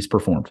 and he's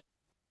performed.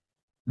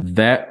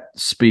 That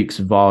speaks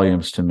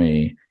volumes to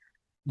me.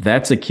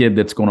 That's a kid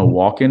that's going to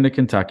walk into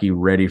Kentucky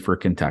ready for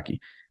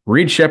Kentucky.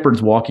 Reed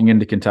Shepherd's walking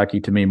into Kentucky,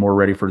 to me, more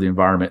ready for the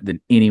environment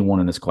than anyone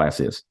in this class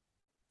is.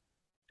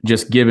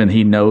 Just given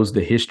he knows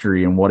the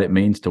history and what it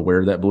means to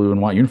wear that blue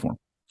and white uniform.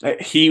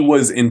 He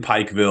was in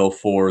Pikeville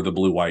for the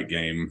blue-white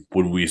game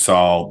when we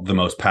saw the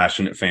most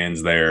passionate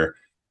fans there,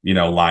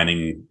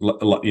 lining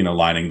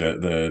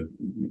the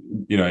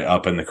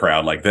up in the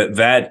crowd like that.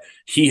 That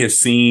he has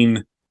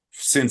seen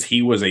since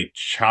he was a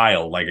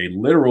child, like a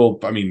literal,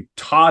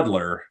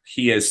 toddler.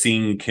 He has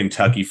seen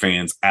Kentucky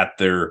fans at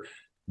their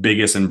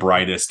biggest and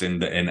brightest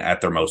and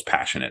at their most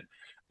passionate.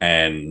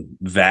 And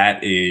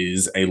that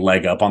is a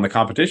leg up on the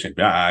competition.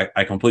 Yeah,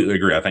 I completely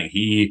agree. I think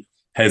he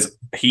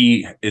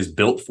is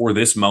built for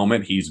this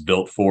moment. He's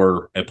built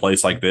for a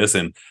place like this.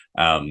 And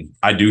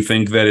I do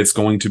think that it's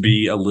going to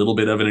be a little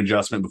bit of an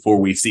adjustment before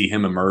we see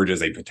him emerge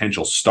as a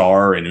potential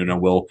star. And,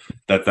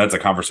 that's a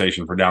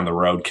conversation for down the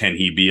road. Can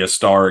he be a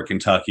star at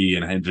Kentucky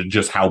and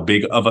just how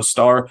big of a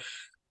star?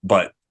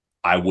 But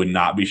I would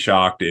not be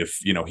shocked if,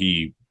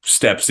 he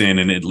steps in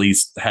and at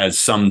least has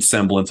some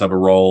semblance of a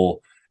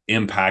role,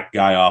 impact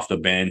guy off the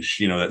bench,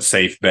 that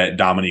safe bet,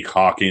 Dominique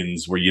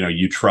Hawkins, where,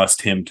 you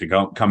trust him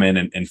to come in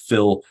and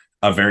fill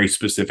a very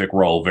specific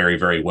role very,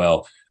 very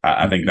well.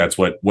 I think that's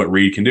what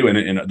Reed can do.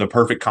 And the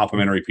perfect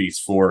complementary piece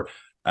for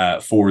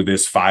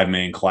this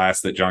 5-man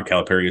class that John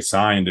Calipari has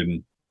signed.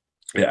 And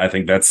I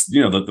think that's,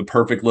 the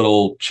perfect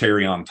little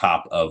cherry on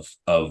top of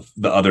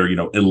the other,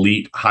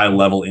 elite high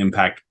level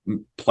impact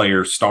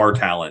player star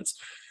talents.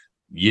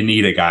 You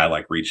need a guy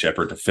like Reed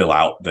Shepherd to fill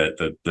out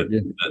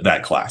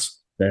that class.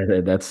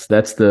 That's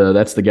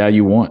the guy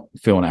you want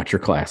filling out your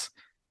class,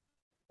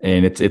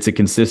 and it's a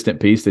consistent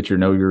piece that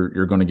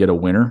you're going to get a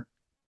winner.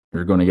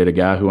 You're going to get a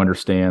guy who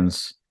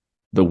understands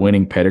the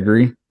winning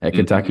pedigree at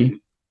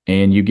Kentucky,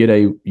 and you get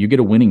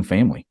a winning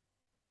family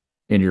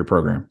in your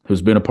program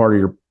who's been a part of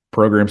your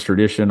program's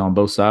tradition on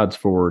both sides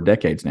for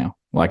decades now.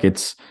 Like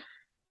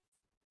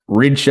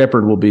Reed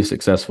Shepherd will be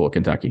successful at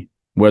Kentucky,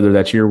 whether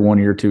that's year 1,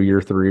 year 2,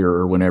 year 3,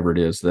 or whenever it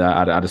is.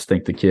 I just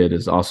think the kid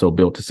is also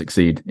built to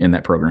succeed in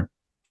that program.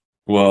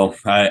 Well,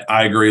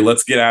 I agree.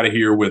 Let's get out of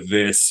here with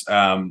this.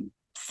 5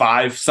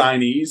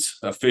 signees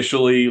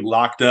officially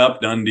locked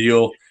up, done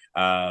deal.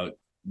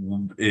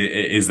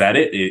 Is that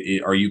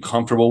it? Are you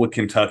comfortable with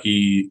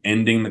Kentucky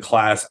ending the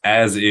class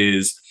as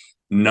is,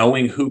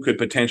 knowing who could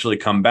potentially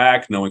come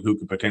back, knowing who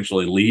could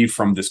potentially leave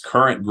from this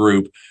current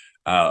group?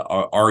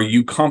 Are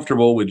you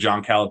comfortable with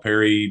John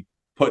Calipari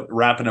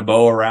wrapping a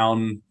bow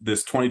around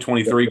this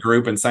 2023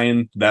 group and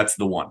saying that's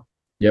the one?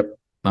 Yep.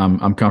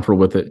 I'm comfortable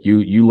with it.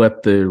 You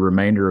let the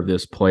remainder of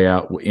this play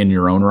out in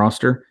your own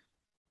roster,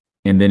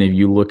 and then if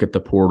you look at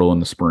the portal in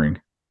the spring,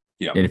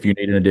 and if you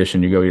need an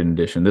addition, you go get an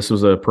addition. This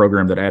was a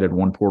program that added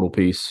one portal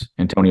piece,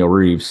 Antonio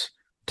Reeves,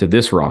 to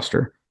this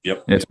roster.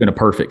 Yep, and it's been a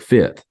perfect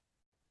fit.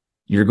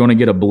 You're going to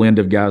get a blend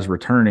of guys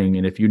returning,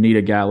 and if you need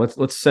a guy,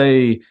 let's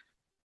say,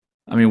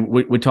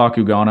 we talk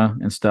Ugonna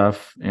and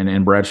stuff,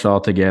 and Bradshaw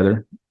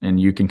together, and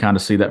you can kind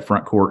of see that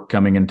front court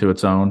coming into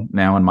its own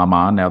now in my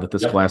mind. Now that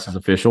this class is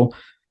official.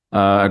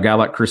 A guy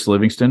like Chris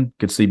Livingston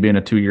could see being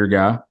a 2-year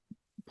guy,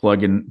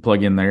 plug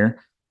in there.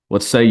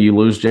 Let's say you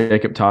lose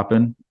Jacob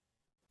Toppin,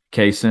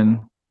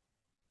 Kaysen.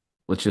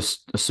 Let's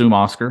just assume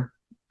Oscar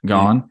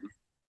gone.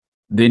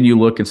 Then you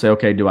look and say,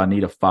 okay, do I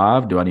need a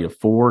 5? Do I need a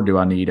 4? Do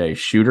I need a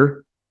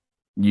shooter?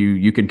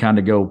 You can kind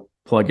of go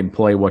plug and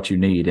play what you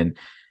need. And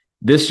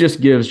this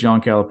just gives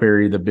John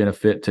Calipari the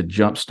benefit to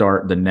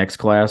jumpstart the next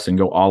class and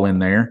go all in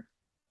there,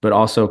 but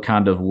also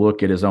kind of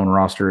look at his own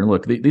roster and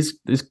look, these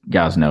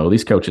guys know,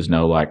 these coaches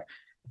know, like,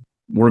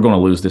 we're going to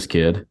lose this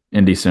kid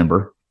in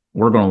December.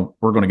 We're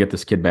going to get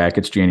this kid back.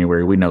 It's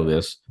January. We know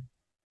this.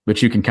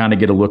 But you can kind of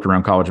get a look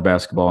around college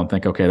basketball and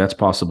think, okay, that's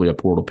possibly a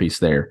portal piece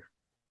there.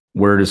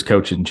 Where does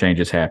coaching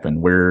changes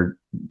happen? Where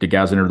do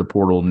guys enter the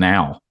portal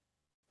now?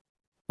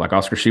 Like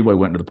Oscar Tshiebwe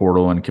went into the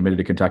portal and committed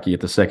to Kentucky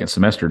at the second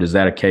semester. Is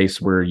that a case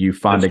where you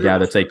find a guy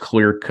that's a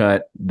clear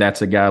cut,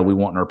 that's a guy we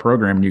want in our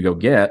program, and you go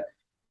get?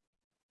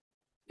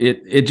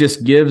 It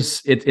just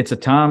gives it's a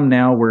time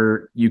now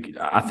where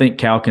I think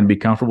Cal can be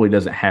comfortable. He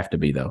doesn't have to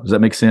be, though. Does that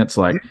make sense?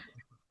 Like,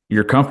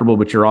 you're comfortable,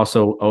 but you're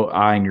also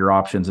eyeing your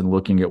options and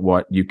looking at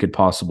what you could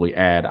possibly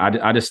add.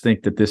 I just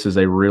think that this is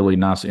a really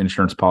nice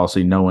insurance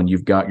policy, knowing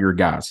you've got your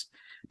guys.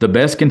 The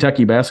best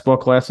Kentucky basketball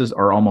classes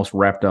are almost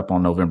wrapped up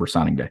on November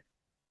signing day.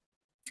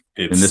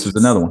 And this is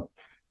another one.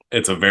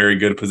 It's a very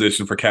good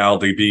position for Cal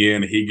to be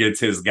in. He gets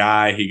his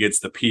guy. He gets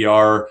the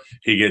PR.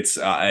 He gets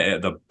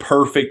the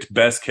perfect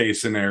best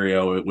case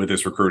scenario with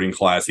this recruiting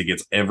class. He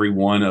gets every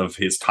one of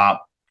his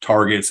top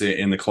targets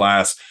in the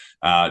class.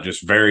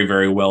 Just very,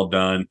 very well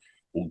done.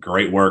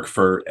 Great work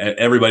for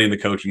everybody in the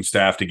coaching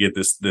staff to get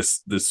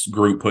this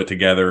group put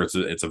together.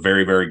 It's a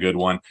very, very good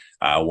one.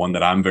 One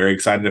that I'm very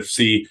excited to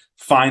see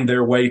find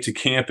their way to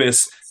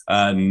campus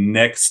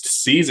next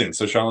season.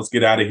 So, Sean, let's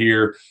get out of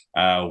here.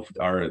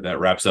 That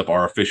wraps up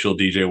our official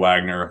DJ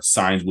Wagner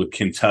Signs with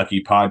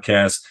Kentucky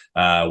podcast.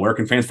 Where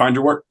can fans find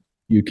your work?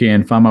 You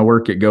can find my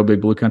work at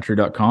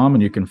gobigbluecountry.com,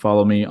 and you can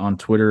follow me on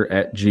Twitter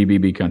at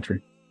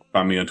GBBCountry.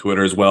 Find me on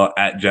Twitter as well,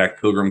 at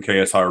Jack Pilgrim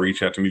KSR.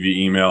 Reach out to me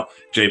via email,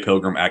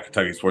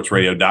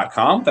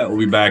 jpilgrim@KentuckySportsRadio.com. That will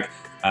be back,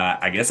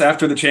 I guess,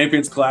 after the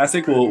Champions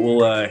Classic.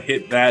 We'll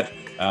hit that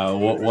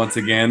once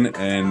again,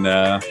 and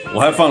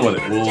we'll have fun with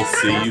it. We'll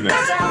see you then.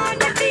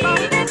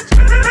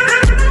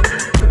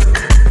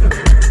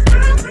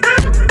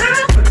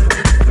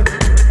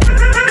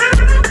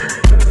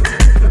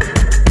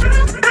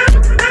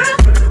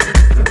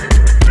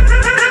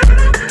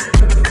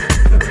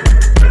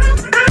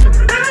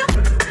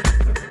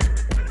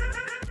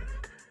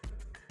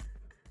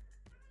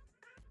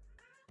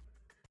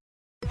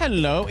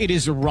 Hello, it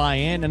is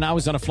Ryan, and I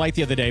was on a flight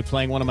the other day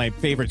playing one of my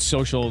favorite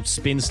social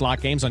spin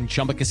slot games on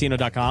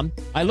ChumbaCasino.com.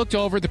 I looked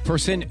over at the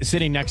person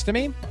sitting next to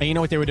me, and you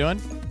know what they were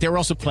doing? They were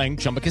also playing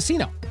Chumba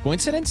Casino.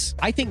 Coincidence?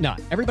 I think not.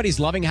 Everybody's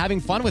loving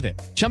having fun with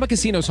it. Chumba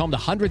Casino is home to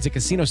hundreds of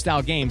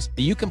casino-style games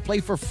that you can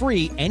play for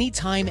free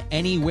anytime,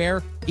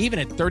 anywhere, even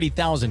at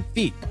 30,000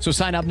 feet. So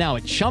sign up now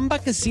at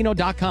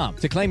ChumbaCasino.com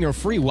to claim your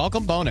free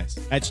welcome bonus.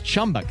 That's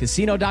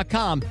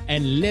ChumbaCasino.com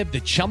and live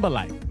the Chumba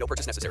life. No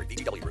purchase necessary.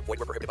 VGW Group. Void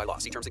where prohibited by law.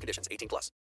 See terms and conditions. 18+.